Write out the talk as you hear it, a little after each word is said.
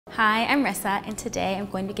Hi, I'm Rissa, and today I'm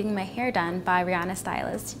going to be getting my hair done by Rihanna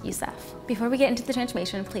stylist, Yusef. Before we get into the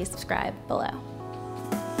transformation, please subscribe below.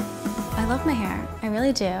 I love my hair, I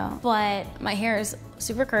really do, but my hair is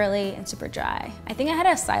super curly and super dry. I think I had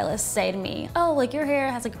a stylist say to me, oh, like your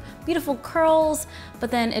hair has like beautiful curls,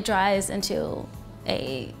 but then it dries into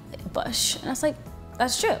a bush. And I was like,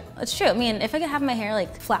 that's true, that's true. I mean, if I could have my hair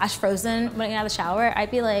like flash frozen when I get out of the shower,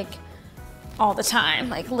 I'd be like, all the time,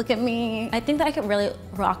 like look at me. I think that I could really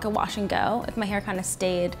rock a wash and go if my hair kind of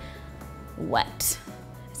stayed wet.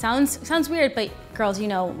 Sounds weird, but girls, you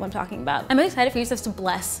know what I'm talking about. I'm really excited for Yusef to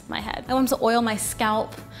bless my head. I want him to oil my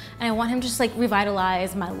scalp, and I want him to just like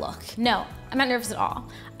revitalize my look. No, I'm not nervous at all.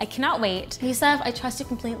 I cannot wait. Yusef, I trust you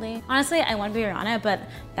completely. Honestly, I want to be Rihanna, but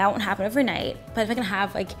that won't happen overnight. But if I can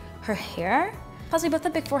have like her hair, plus we both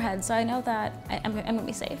have big foreheads, so I know that I'm gonna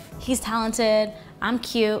be safe. He's talented, I'm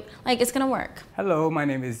cute, like it's gonna work. Hello, my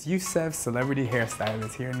name is Yusef, celebrity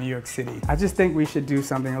hairstylist here in New York City. I just think we should do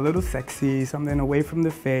something a little sexy, something away from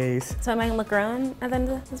the face. So am I gonna look grown at the end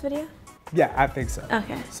of this video? Yeah, I think so.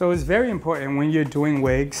 Okay. So it's very important when you're doing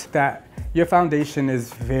wigs that your foundation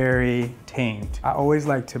is very tamed. I always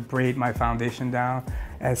like to braid my foundation down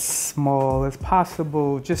as small as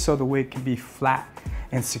possible, just so the wig can be flat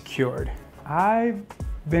and secured. I've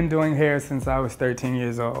been doing hair since I was 13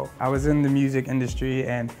 years old. I was in the music industry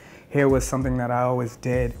and hair was something that I always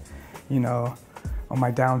did, you know, on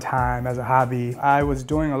my downtime as a hobby. I was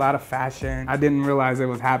doing a lot of fashion. I didn't realize it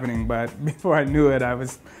was happening, but before I knew it, I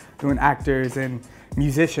was doing actors and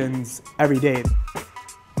musicians every day.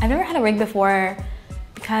 I've never had a wig before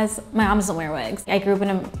because my mom doesn't wear wigs. I grew up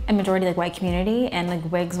in a majority like white community and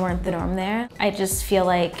like wigs weren't the norm there. I just feel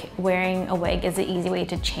like wearing a wig is an easy way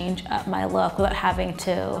to change up my look without having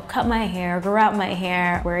to cut my hair, grow out my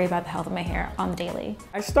hair, worry about the health of my hair on the daily.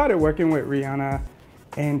 I started working with Rihanna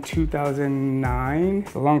in 2009,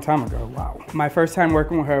 a long time ago, wow. My first time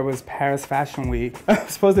working with her was Paris Fashion Week. I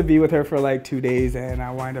was supposed to be with her for like 2 days and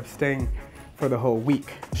I wound up staying for the whole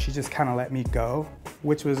week. She just kind of let me go,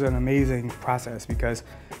 which was an amazing process because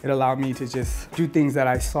it allowed me to just do things that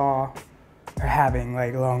I saw her having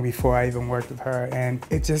like long before I even worked with her, and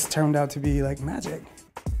it just turned out to be like magic.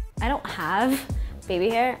 I don't have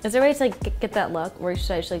baby hair. Is there a way to like get that look, or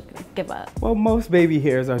should I just like give up? Well, most baby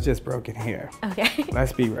hairs are just broken hair. Okay.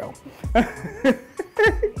 Let's be real.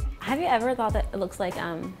 Have you ever thought that it looks like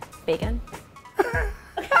bacon?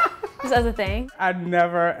 Just as a thing? I'd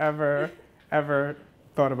never, ever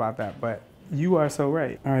thought about that, but you are so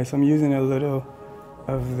right. All right, so I'm using a little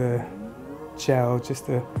of the gel just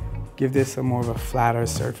to give this a more of a flatter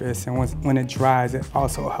surface, and when it dries, it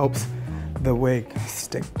also helps the wig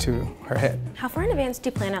stick to her head. How far in advance do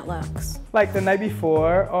you plan out looks? Like the night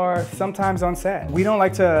before or sometimes on set. We don't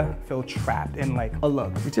like to feel trapped in like a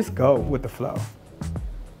look. We just go with the flow.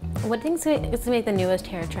 What do you think is gonna make the newest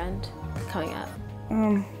hair trend coming up?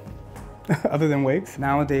 Other than wigs.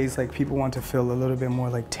 Nowadays, like people want to feel a little bit more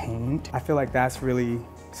like tamed. I feel like that's really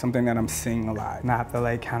something that I'm seeing a lot. Not the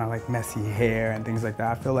like kind of like messy hair and things like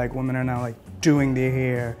that. I feel like women are now like doing their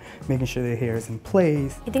hair, making sure their hair is in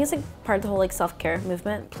place. You think it's like part of the whole like self-care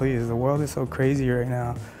movement? Please, the world is so crazy right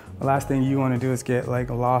now. The last thing you want to do is get like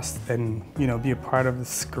lost and, you know, be a part of the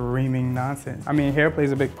screaming nonsense. I mean, hair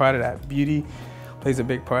plays a big part of that. Beauty plays a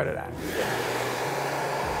big part of that.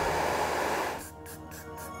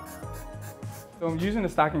 So I'm using the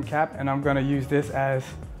stocking cap, and I'm gonna use this as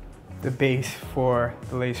the base for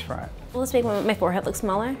the lace front. Will this make my forehead look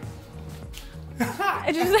smaller?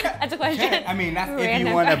 That's a question. I mean, that's if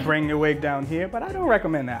you want to bring your wig down here, but I don't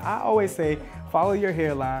recommend that. I always say follow your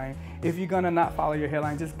hairline. If you're gonna not follow your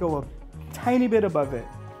hairline, just go a tiny bit above it,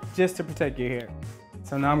 just to protect your hair.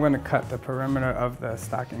 So now I'm gonna cut the perimeter of the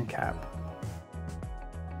stocking cap.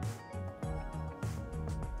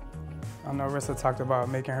 I know Rissa talked about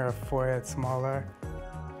making her forehead smaller,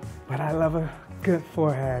 but I love a good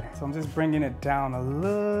forehead. So I'm just bringing it down a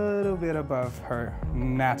little bit above her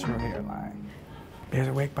natural hairline. There's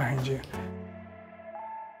a wig behind you.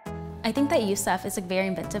 I think that Yusef is like very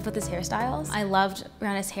inventive with his hairstyles. I loved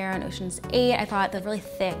Rihanna's hair on Ocean's 8. I thought the really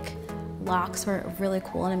thick locks were really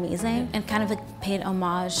cool and amazing, and kind of like paid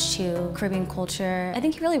homage to Caribbean culture. I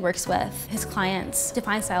think he really works with his clients to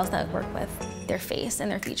find styles that work with their face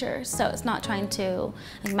and their features. So it's not trying to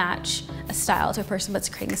like match a style to a person, but it's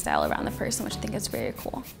creating a style around the person, which I think is very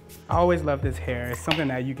cool. I always love this hair. It's something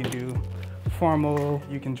that you can do formal,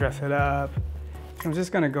 you can dress it up. I'm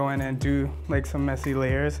just gonna go in and do like some messy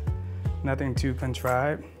layers, nothing too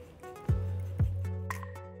contrived.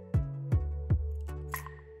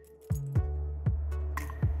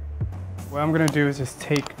 What I'm gonna do is just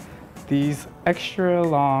take these extra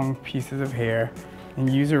long pieces of hair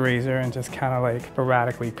and use a razor and just kind of like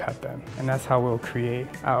erratically cut them. And that's how we'll create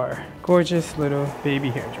our gorgeous little baby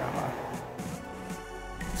hair drama.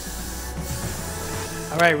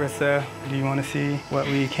 All right, Rissa, do you want to see what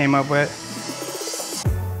we came up with?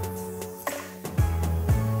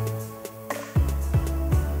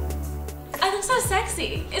 I look so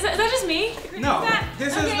sexy. Is that just me? No,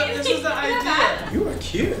 this is the idea. You are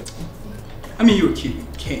cute. I mean, you were cute when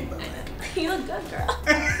you came, but like. You look good, girl.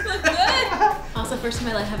 You look good. Also, first time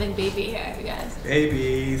I like having baby hair, you guys.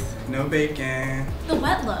 Babies, no bacon. The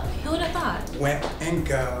wet look. Who would have thought? Wet and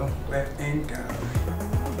go, wet and go.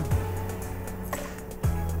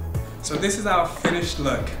 So this is our finished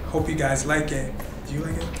look. Hope you guys like it. Do you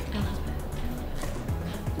like it? I love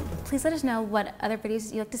it. Please let us know what other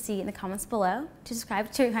videos you'd like to see in the comments below. To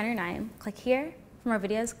subscribe to Refinery29, click here. For more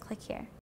videos, click here.